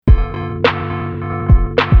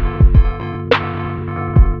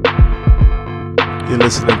You're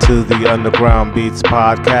listening to the Underground Beats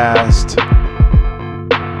podcast.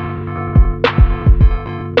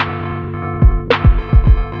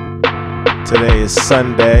 Today is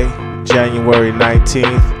Sunday, January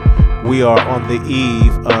 19th. We are on the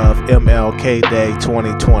eve of MLK Day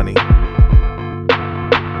 2020.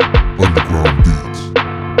 Underground Beats.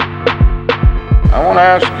 I want to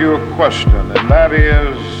ask you a question, and that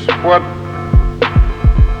is, what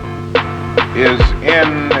is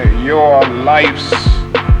in your life's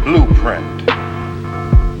blueprint?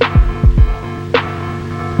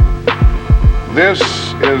 This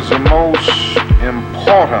is the most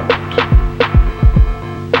important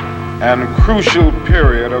and crucial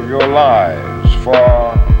period of your lives,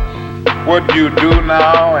 for what you do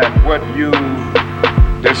now and what you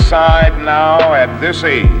decide now at this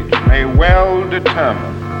age may well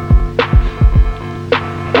determine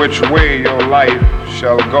which way your life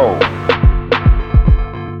shall go.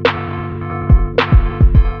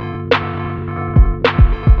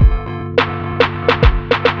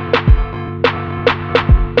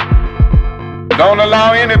 Don't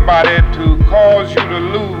allow anybody to cause you to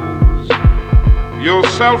lose your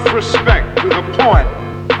self-respect to the point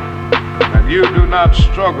that you do not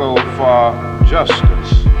struggle for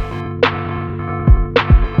justice.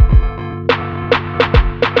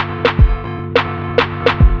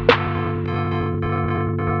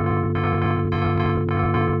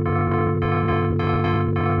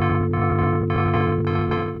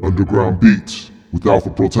 Underground Beats with Alpha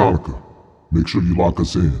Protonica. Make sure you lock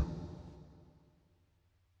us in.